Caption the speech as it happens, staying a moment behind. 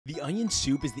The onion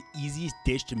soup is the easiest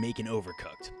dish to make in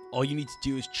Overcooked. All you need to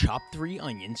do is chop 3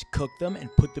 onions, cook them, and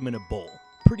put them in a bowl.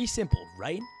 Pretty simple,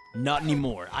 right? Not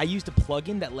anymore. I used a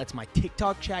plugin that lets my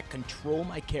TikTok chat control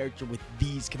my character with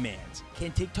these commands.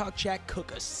 Can TikTok chat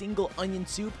cook a single onion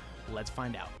soup? Let's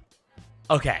find out.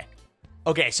 Okay,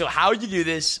 so how you do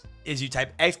this is you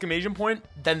type !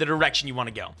 then the direction you want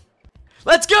to go.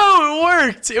 Let's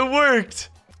go! It worked!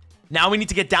 Now we need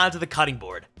to get down to the cutting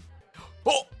board.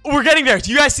 Oh, we're getting there.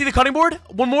 Do you guys see the cutting board?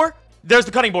 One more. There's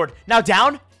the cutting board. Now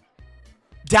down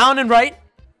and right,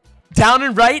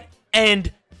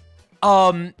 and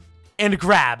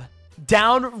grab.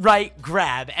 Down, right,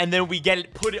 grab, and then we get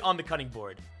it, put it on the cutting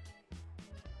board.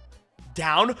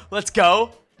 Down, let's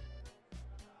go.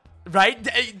 Right,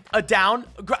 down.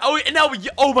 Oh, and now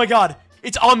oh my God,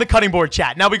 it's on the cutting board,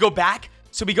 chat. Now we go back,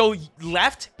 so we go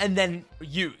left and then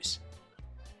use.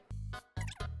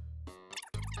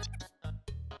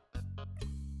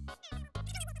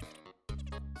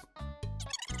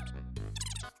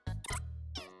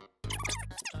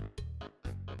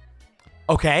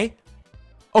 Okay.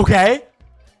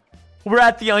 We're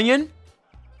at the onion.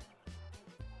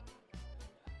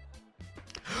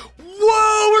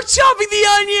 Whoa, we're chopping the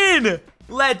onion.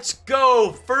 Let's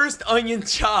go. First onion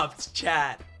chopped,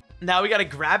 chat. Now we got to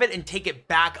grab it and take it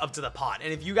back up to the pot.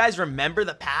 And if you guys remember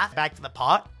the path back to the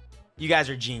pot, you guys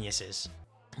are geniuses.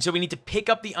 So we need to pick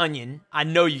up the onion. I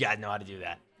know you guys know how to do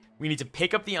that. We need to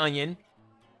pick up the onion.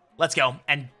 Let's go.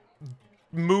 And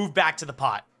move back to the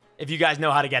pot. If you guys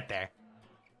know how to get there.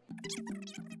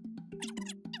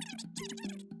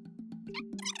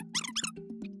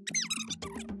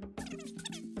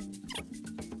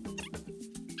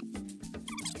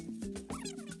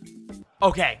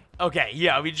 Okay,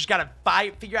 yeah, we just gotta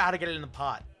figure out how to get it in the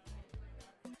pot.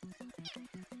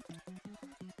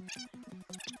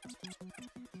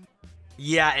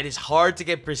 Yeah, it is hard to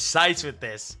get precise with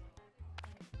this.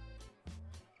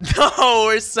 No,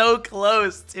 we're so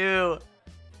close, too.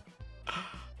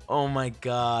 Oh my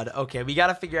God. Okay, we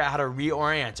gotta figure out how to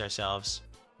reorient ourselves.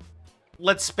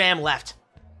 Let's spam left.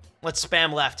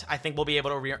 I think we'll be able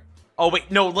to oh wait,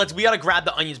 no, we gotta grab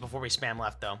the onions before we spam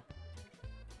left though.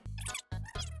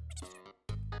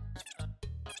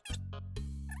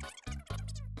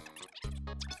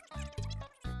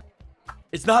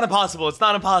 It's not impossible.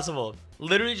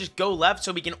 Literally just go left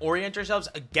so we can orient ourselves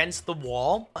against the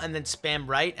wall and then spam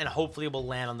right and hopefully we'll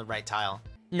land on the right tile.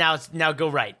 Now go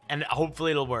right, and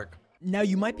hopefully it'll work. Now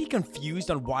you might be confused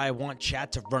on why I want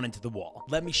chat to run into the wall.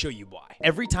 Let me show you why.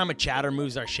 Every time a chatter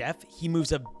moves our chef, he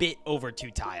moves a bit over 2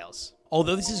 tiles.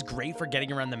 Although this is great for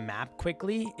getting around the map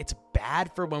quickly, it's bad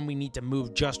for when we need to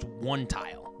move just 1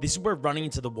 tile. This is where running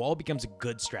into the wall becomes a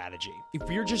good strategy. If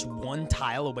we're just 1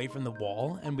 tile away from the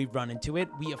wall and we run into it,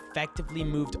 we effectively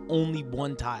moved only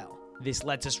 1 tile. This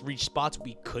lets us reach spots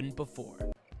we couldn't before.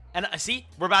 And see,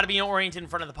 we're about to be oriented in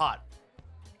front of the pot.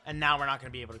 And now we're not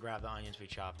going to be able to grab the onions we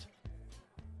chopped.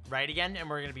 Right again, and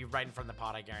we're going to be right in front of the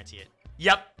pot, I guarantee it.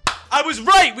 Yep, I was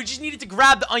right! We just needed to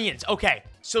grab the onions. Okay,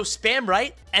 so spam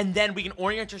right, and then we can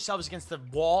orient ourselves against the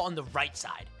wall on the right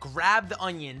side. Grab the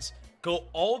onions, go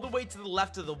all the way to the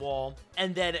left of the wall,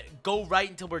 and then go right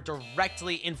until we're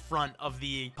directly in front of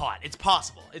the pot. It's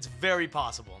possible. It's very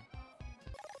possible.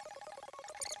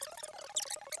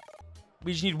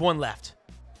 We just need 1 left.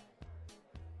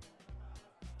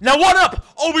 Now 1 up!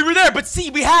 Oh, we were there, but see,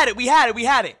 we had it. We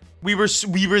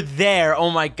were there.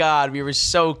 Oh my God, we were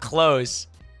so close.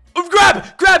 Oh, grab!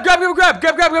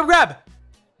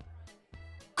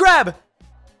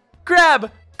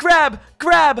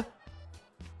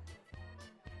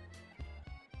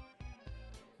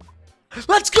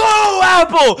 Let's go,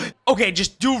 Apple! Okay,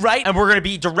 just do right, and we're gonna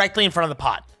be directly in front of the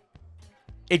pot.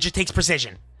 It just takes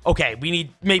precision. Okay, we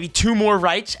need maybe 2 more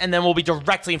rights, and then we'll be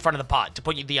directly in front of the pot to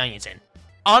put the onions in.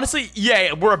 Honestly,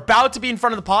 yeah, we're about to be in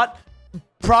front of the pot.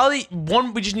 Probably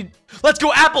 1, we just need... Let's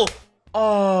go, Apple!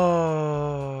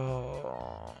 Oh...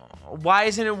 Why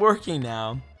isn't it working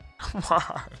now? Come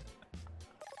on.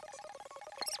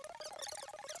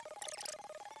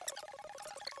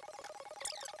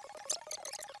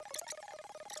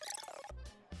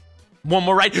 One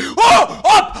more right. Oh!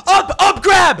 Up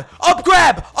grab!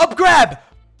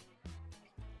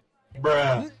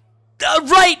 Bruh.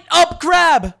 Right, up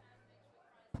grab!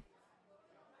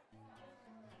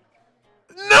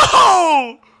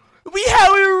 No! We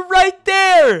were right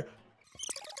there!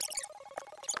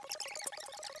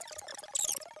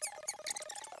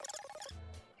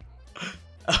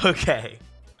 Okay.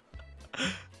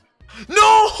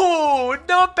 No!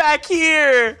 Not back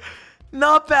here!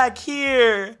 Not back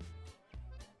here!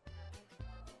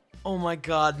 Oh my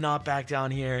God, not back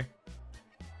down here.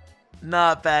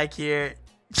 Not back here.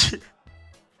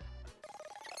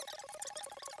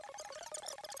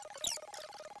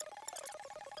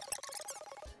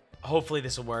 Hopefully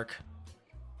this will work.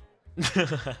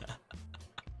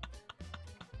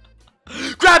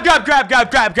 Grab, grab, grab,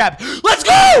 grab, grab, grab. Let's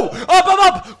go! Up, up,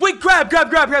 up. Wait, grab, grab,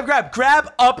 grab, grab, grab.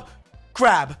 Grab, up,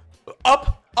 grab.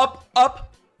 Up, up,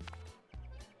 up.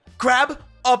 Grab,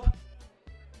 up.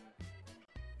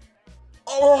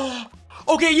 Oh.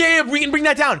 Okay, yeah, we can bring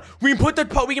that down. We can put the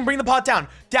pot, we can bring the pot down.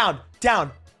 Down,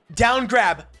 down, down,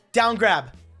 grab, down,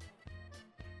 grab.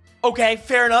 Okay,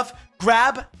 fair enough.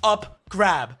 Grab, up,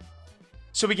 grab.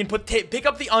 So we can pick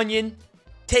up the onion,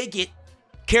 take it,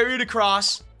 carry it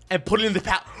across, and put it in the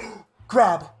pot.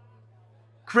 Grab.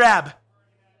 Grab.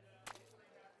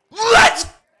 Let's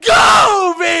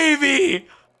go, baby!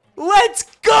 Let's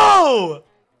go!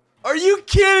 Are you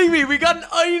kidding me? We got an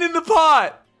onion in the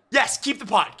pot. Yes, keep the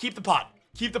pot. Keep the pot.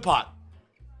 Keep the pot.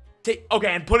 Okay,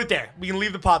 and put it there. We can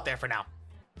leave the pot there for now.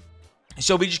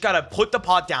 So we just gotta put the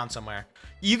pot down somewhere.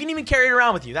 You can even carry it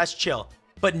around with you. That's chill.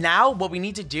 But now what we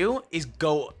need to do is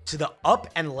go to the up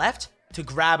and left to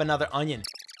grab another onion.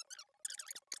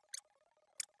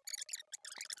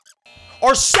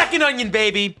 Our second onion,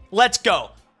 baby. Let's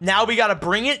go. Now we gotta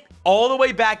bring it all the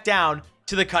way back down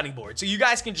to the cutting board. So you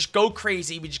guys can just go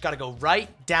crazy. We just gotta go right,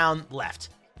 down, left.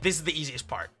 This is the easiest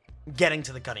part, getting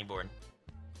to the cutting board.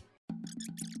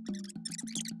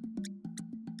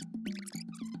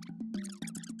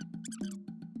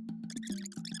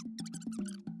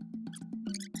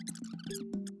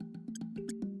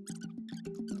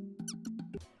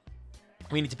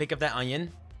 We need to pick up that onion.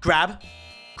 Grab.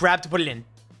 Grab to put it in.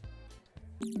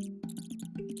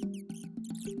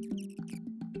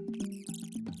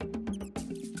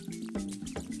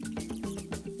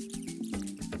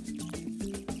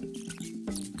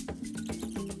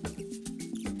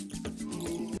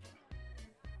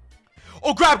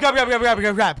 Oh, grab, grab, grab, grab, grab,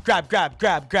 grab, grab, grab, grab,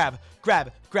 grab, grab,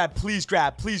 grab, grab, please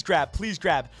grab, please grab, please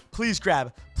grab, please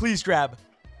grab, please grab.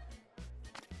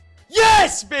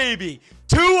 Yes, baby!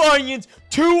 Two onions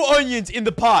in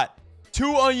the pot.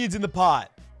 2 onions in the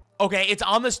pot. Okay, it's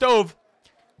on the stove.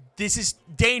 This is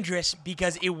dangerous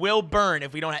because it will burn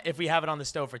if we have it on the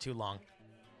stove for too long.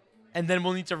 And then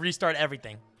we'll need to restart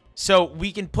everything. So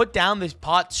we can put down this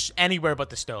pot anywhere but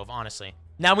the stove, honestly.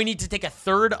 Now we need to take a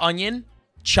third onion,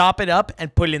 chop it up,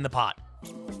 and put it in the pot.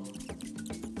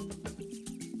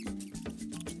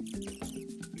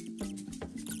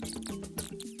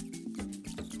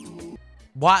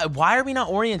 Why are we not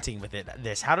orienting with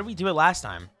this? How did we do it last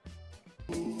time?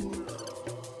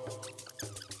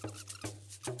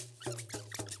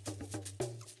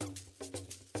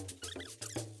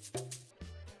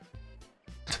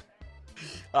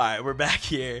 All right, we're back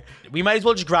here. We might as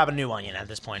well just grab a new onion at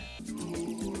this point.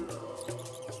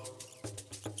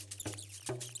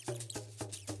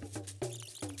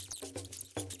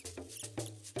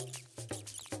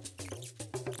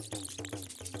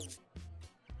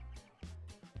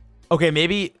 Okay,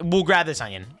 maybe we'll grab this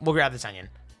onion. We'll grab this onion.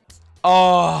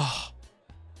 Oh,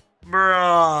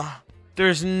 bruh.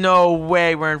 There's no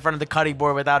way we're in front of the cutting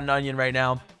board without an onion right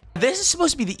now. This is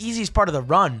supposed to be the easiest part of the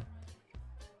run.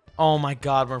 Oh my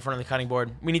God, we're in front of the cutting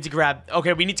board. We need to grab,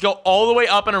 okay, we need to go all the way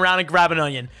up and around and grab an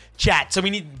onion. Chat, so we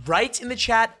need rights in the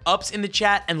chat, ups in the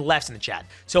chat, and lefts in the chat.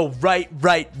 So right,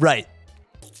 right, right.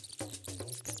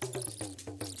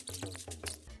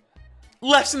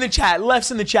 Lefts in the chat,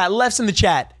 lefts in the chat, lefts in the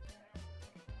chat.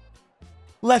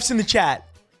 Lefts in the chat.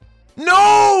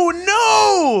 No,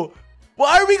 no!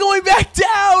 Why are we going back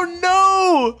down?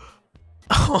 No!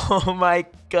 Oh my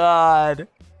God.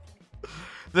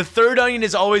 The third onion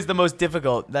is always the most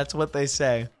difficult. That's what they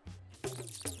say.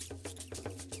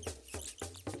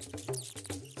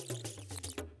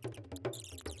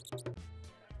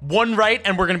 One right,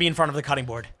 and we're going to be in front of the cutting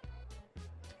board.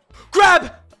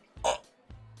 Grab! Oh.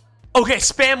 Okay,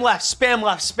 spam left, spam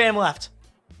left, spam left.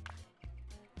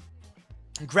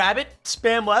 Grab it,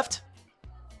 spam left.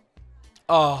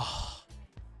 Oh.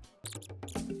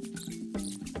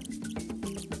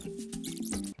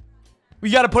 We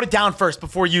got to put it down first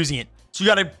before using it. So you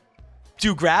got to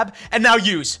do grab and now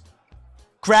use.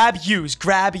 Grab, use,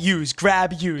 grab, use,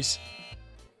 grab, use.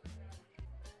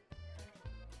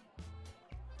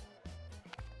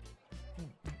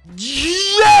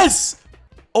 Yes!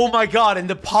 Oh my God, and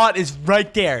the pot is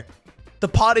right there. The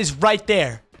pot is right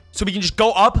there. So we can just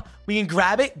go up, we can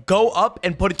grab it, go up,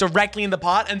 and put it directly in the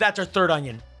pot, and that's our third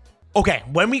onion. Okay,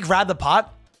 when we grab the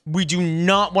pot, we do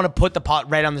not want to put the pot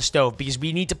right on the stove because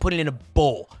we need to put it in a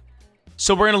bowl.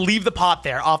 So we're going to leave the pot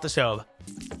there off the stove.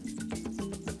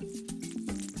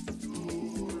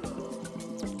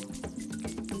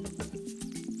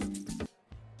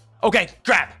 Okay,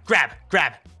 grab.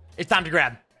 It's time to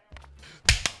grab.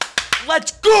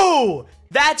 Let's go!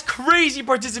 That's crazy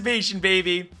participation,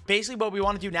 baby. Basically, what we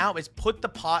want to do now is put the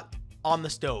pot on the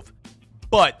stove.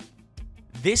 But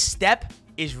this step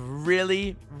is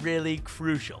really, really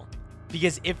crucial.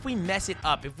 Because if we mess it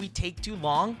up, if we take too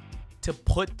long to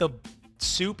put the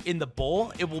soup in the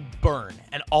bowl, it will burn.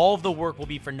 And all of the work will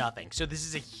be for nothing. So this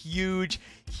is a huge,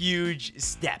 huge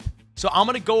step. So I'm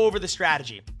going to go over the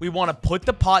strategy. We want to put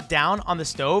the pot down on the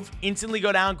stove, instantly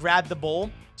go down, grab the bowl,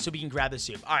 so we can grab the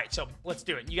soup. All right, so let's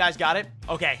do it. You guys got it?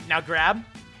 Okay, now grab.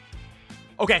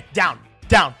 Okay, down,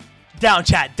 chat.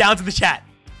 Down to the chat.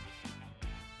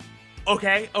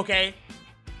 Okay.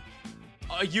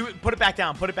 You put it back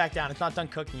down. It's not done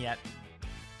cooking yet.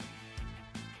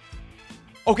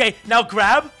 Okay, now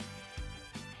grab.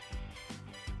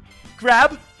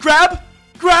 Grab.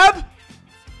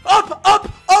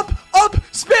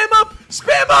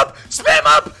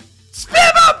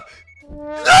 Spam up.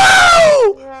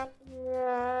 No!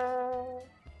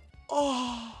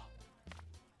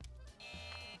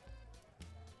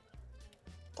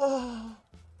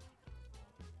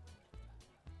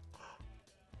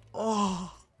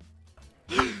 Oh.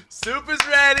 Soup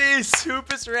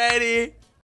is ready.